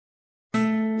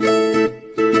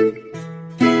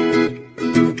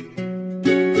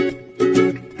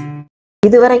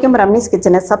இதுவரைக்கும் ரம்னிஸ்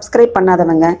கிச்சனை சப்ஸ்கிரைப்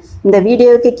பண்ணாதவங்க இந்த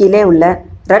வீடியோவுக்கு கீழே உள்ள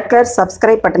ரெட் கலர்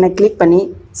சப்ஸ்கிரைப் பட்டனை கிளிக் பண்ணி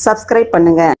சப்ஸ்கிரைப்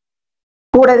பண்ணுங்க.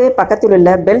 கூடவே பக்கத்தில் உள்ள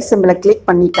பெல் சிம்பிளை கிளிக்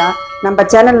பண்ணிட்டா நம்ம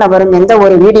சேனல்ல வரும் எந்த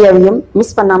ஒரு வீடியோவையும்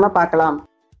மிஸ் பண்ணாம பார்க்கலாம்.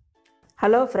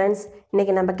 ஹலோ ஃப்ரெண்ட்ஸ்,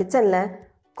 இன்னைக்கு நம்ம கிச்சனில்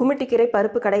குமிட்டிக்கீரை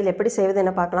பருப்பு கடையில் எப்படி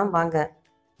செய்வதுன்னு பார்க்கலாம் வாங்க.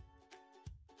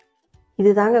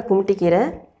 இதுதாங்க குமிட்டிக்கீரை.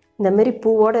 இந்தமாரி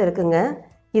பூவோடு இருக்குங்க.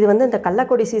 இது இந்த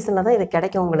கள்ளக்கொடி சீசனில் தான் இது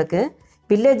கிடைக்கும் உங்களுக்கு.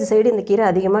 வில்லேஜ் சைடு இந்த கீரை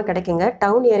அதிகமாக கிடைக்குங்க.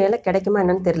 டவுன் ஏரியாவில் கிடைக்குமா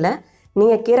என்னன்னு தெரில.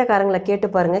 நீங்கள் கீரைக்காரங்களை கேட்டு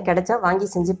பாருங்கள், கிடைச்சா வாங்கி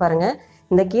செஞ்சு பாருங்கள்.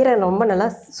 இந்த கீரை ரொம்ப நல்லா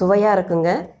சுவையாக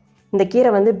இருக்குங்க. இந்த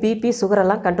கீரை பிபி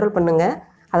சுகரெல்லாம் கண்ட்ரோல் பண்ணுங்க.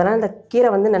 அதனால் இந்த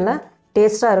கீரை நல்லா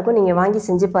டேஸ்ட்டாக இருக்கும். நீங்கள் வாங்கி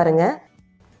செஞ்சு பாருங்கள்.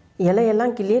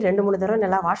 இலையெல்லாம் கிள்ளி 2-3 தடவை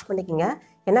நல்லா வாஷ் பண்ணிக்கோங்க.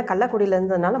 ஏன்னா கள்ளக்குடியில்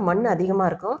இருந்ததுனால மண் அதிகமாக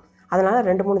இருக்கும். அதனால்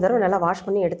 2-3 தடவை நல்லா வாஷ்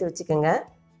பண்ணி எடுத்து வச்சுக்கோங்க.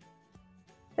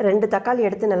 2 தக்காளி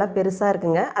எடுத்து நல்லா பெருசாக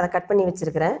இருக்குங்க, அதை கட் பண்ணி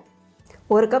வச்சுருக்கிறேன்.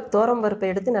 1 கப் பருப்பு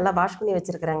எடுத்து நல்லா வாஷ் பண்ணி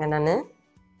வச்சுருக்கிறேங்க. நான்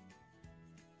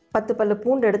 10 பல்லு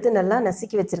பூண்டு எடுத்து நல்லா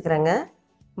நசுக்கி வச்சுருக்கிறேங்க.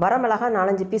 வரமிளகா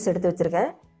 4-5 பீஸ் எடுத்து வச்சுருக்கேன்.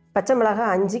 பச்சை மிளகா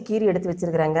 5 கீரி எடுத்து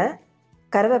வச்சுருக்கிறேங்க.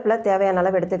 கருவேப்பிலை தேவையான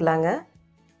அளவு எடுத்துக்கலாங்க.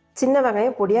 சின்ன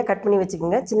வெங்காயம் பொடியாக கட் பண்ணி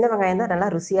வச்சுக்கோங்க. சின்ன வெங்காயம் தான் நல்லா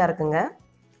ருசியாக இருக்குங்க.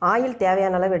 ஆயில்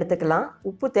தேவையான அளவு எடுத்துக்கலாம்.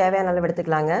 உப்பு தேவையான அளவு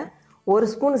எடுத்துக்கலாங்க. 1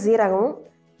 ஸ்பூன் சீரகம்,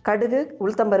 கடுகு,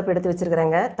 உளுத்தம்பருப்பு எடுத்து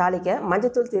வச்சுருக்கிறேங்க. தாளிக்க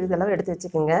மஞ்சத்தூள் சிறிதளவு எடுத்து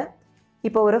வச்சுக்கோங்க.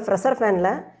 இப்போ ஒரு ஃப்ரெஷர்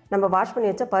ஃபேனில் நம்ம வாஷ் பண்ணி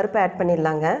வச்ச பருப்பை ஆட்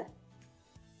பண்ணிடலாங்க.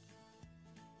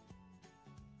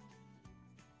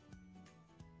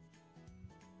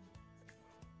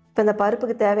 இப்போ இந்த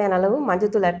பருப்புக்கு தேவையான அளவு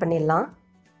மஞ்சத்தூள் ஆட் பண்ணிடலாம்.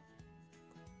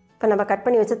 இப்போ நம்ம கட்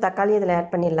பண்ணி வச்ச தக்காளி இதில்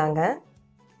ஆட் பண்ணிடலாங்க.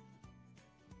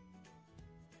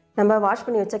 நம்ம வாஷ்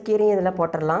பண்ணி வச்ச கீரையும் இதில்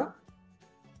போட்டுடலாம்.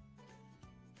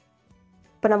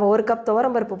 இப்போ நம்ம 1 கப்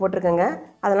துவரம்பருப்பு போட்டிருக்கேங்க.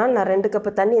 அதனால் நான் 2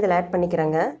 கப்பு தண்ணி இதில் ஆட்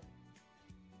பண்ணிக்கிறேங்க.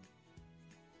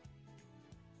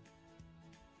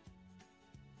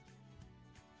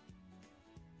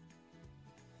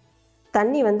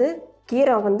 தண்ணி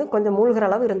கீரை கொஞ்சம் மூழ்கிற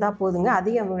அளவு இருந்தால் போதுங்க.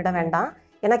 அதிகம் விட வேண்டாம்.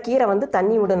 ஏன்னா கீரை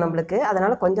தண்ணி விடும் நம்மளுக்கு.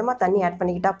 அதனால் கொஞ்சமாக தண்ணி ஆட்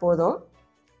பண்ணிக்கிட்டால் போதும்.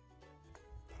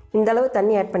 இந்தளவு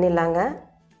தண்ணி ஆட் பண்ணிடலாங்க.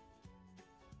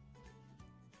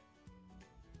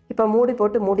 இப்போ மூடி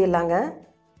போட்டு மூடிடலாங்க.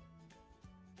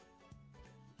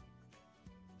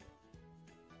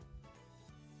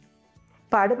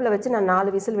 இப்போ அடுப்பில் வச்சு நான்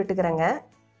 4 விசில் விட்டுக்கிறேங்க.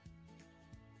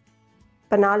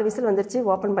 இப்போ 4 விசில் வந்துருச்சு.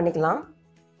 ஓப்பன் பண்ணிக்கலாம்.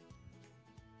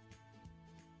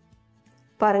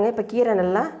 பாருங்கள், இப்போ கீரை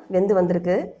நல்லா வெந்து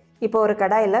வந்திருக்கு. இப்போ ஒரு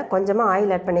கடாயில் கொஞ்சமாக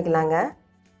ஆயில் ஆட் பண்ணிக்கலாங்க.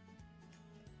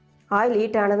 ஆயில்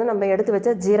ஹீட் ஆனதும் நம்ம எடுத்து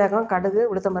வச்ச ஜீரகம், கடுகு,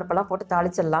 உளுத்தம்பருப்பெல்லாம் போட்டு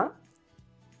தாளிச்சிடலாம்.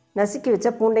 நசுக்கி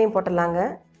வச்ச பூண்டையும் போட்டுடலாங்க.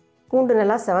 பூண்டு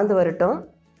நல்லா செவந்து வரட்டும்.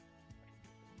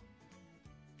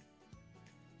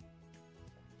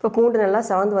 இப்போ பூண்டு நல்லா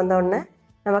செவந்து வந்தோடனே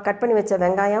நம்ம கட் பண்ணி வச்ச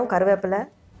வெங்காயம், கருவேப்பிலை,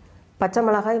 பச்சை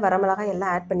மிளகாய், வரமிளகாய்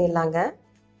எல்லாம் ஆட் பண்ணிடலாங்க.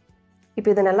 இப்போ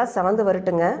இது நல்லா செவந்து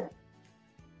வரட்டுங்க.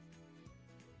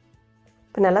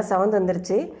 இப்போ நல்லா செவந்து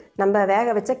வந்துருச்சு. நம்ம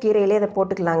வேக வச்ச கீரையிலே இதை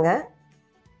போட்டுக்கலாங்க.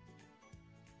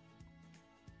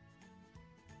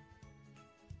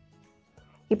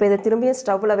 இப்போ இதை திரும்பியும்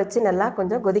ஸ்டவ்வில் வச்சு நல்லா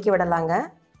கொஞ்சம் கொதிக்க விடலாங்க.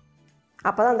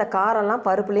 அப்போ தான் அந்த காரெல்லாம்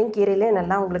பருப்புலேயும் கீரையிலையும்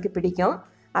நல்லா உங்களுக்கு பிடிக்கும்.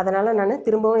 அதனால் நான்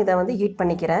திரும்பவும் இதை ஹீட்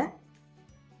பண்ணிக்கிறேன்.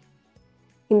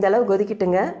 இந்தளவு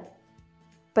கொதிக்கிட்டுங்க.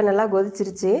 இப்போ நல்லா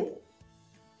கொதிச்சிருச்சு.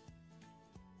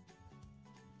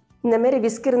 இந்தமாரி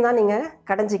விஸ்க் இருந்தால் நீங்கள்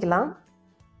கடைஞ்சிக்கலாம்.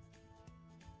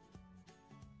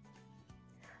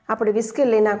 அப்படி விஸ்க்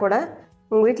இல்லைன்னா கூட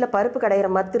உங்கள் வீட்டில் பருப்பு கடையிற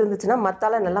மத்து இருந்துச்சுன்னா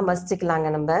மத்தால் நல்லா மசிச்சுக்கலாங்க.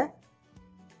 நம்ம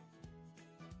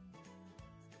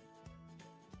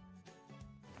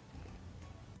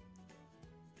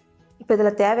இப்போ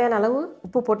இதில் தேவையான அளவு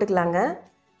உப்பு போட்டுக்கலாங்க.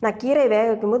 நான் கீரை வேக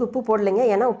வைக்கும்போது உப்பு போடலைங்க.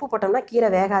 ஏன்னா உப்பு போட்டோம்னா கீரை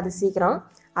வேகாது சீக்கிரம்.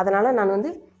 அதனால் நான்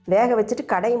வேக வச்சுட்டு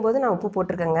கடையும் போது நான் உப்பு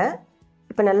போட்டிருக்கேங்க.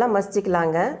 இப்போ நல்லா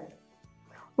மசிச்சுக்கலாங்க.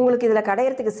 உங்களுக்கு இதில்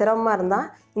கடையிறதுக்கு சிரமமாக இருந்தால்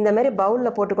இந்தமாரி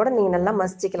பவுலில் போட்டு கூட நீங்கள் நல்லா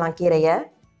மசிச்சுக்கலாம் கீரையை.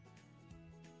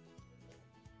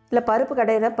 இல்லை பருப்பு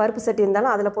கடையில் பருப்பு சட்டி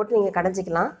இருந்தாலும் அதில் போட்டு நீங்கள்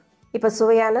கடைஞ்சிக்கலாம். இப்போ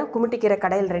சுவையான குமிட்டிக்கீரை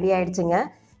கடையில் ரெடி ஆகிடுச்சுங்க.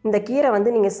 இந்த கீரை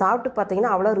நீங்கள் சாப்பிட்டு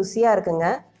பார்த்தீங்கன்னா அவ்வளோ ருசியாக இருக்குங்க.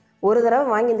 ஒரு தடவை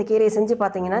வாங்கி இந்த கீரையை செஞ்சு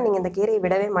பார்த்தீங்கன்னா நீங்கள் இந்த கீரையை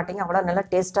விடவே மாட்டீங்க. அவ்வளோ நல்லா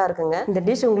டேஸ்ட்டாக இருக்குங்க. இந்த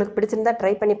டிஷ் உங்களுக்கு பிடிச்சிருந்தா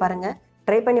ட்ரை பண்ணி பாருங்கள்.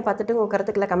 ட்ரை பண்ணி பார்த்துட்டு உங்கள்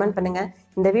கருத்துக்களை கமெண்ட் பண்ணுங்கள்.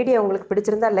 இந்த வீடியோ உங்களுக்கு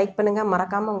பிடிச்சிருந்தா லைக் பண்ணுங்கள்.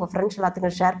 மறக்காமல் உங்கள் ஃப்ரெண்ட்ஸ்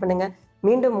எல்லாத்துக்கும் ஷேர் பண்ணுங்கள்.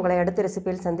 மீண்டும் உங்களை அடுத்த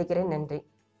ரெசிபியில் சந்திக்கிறேன். நன்றி.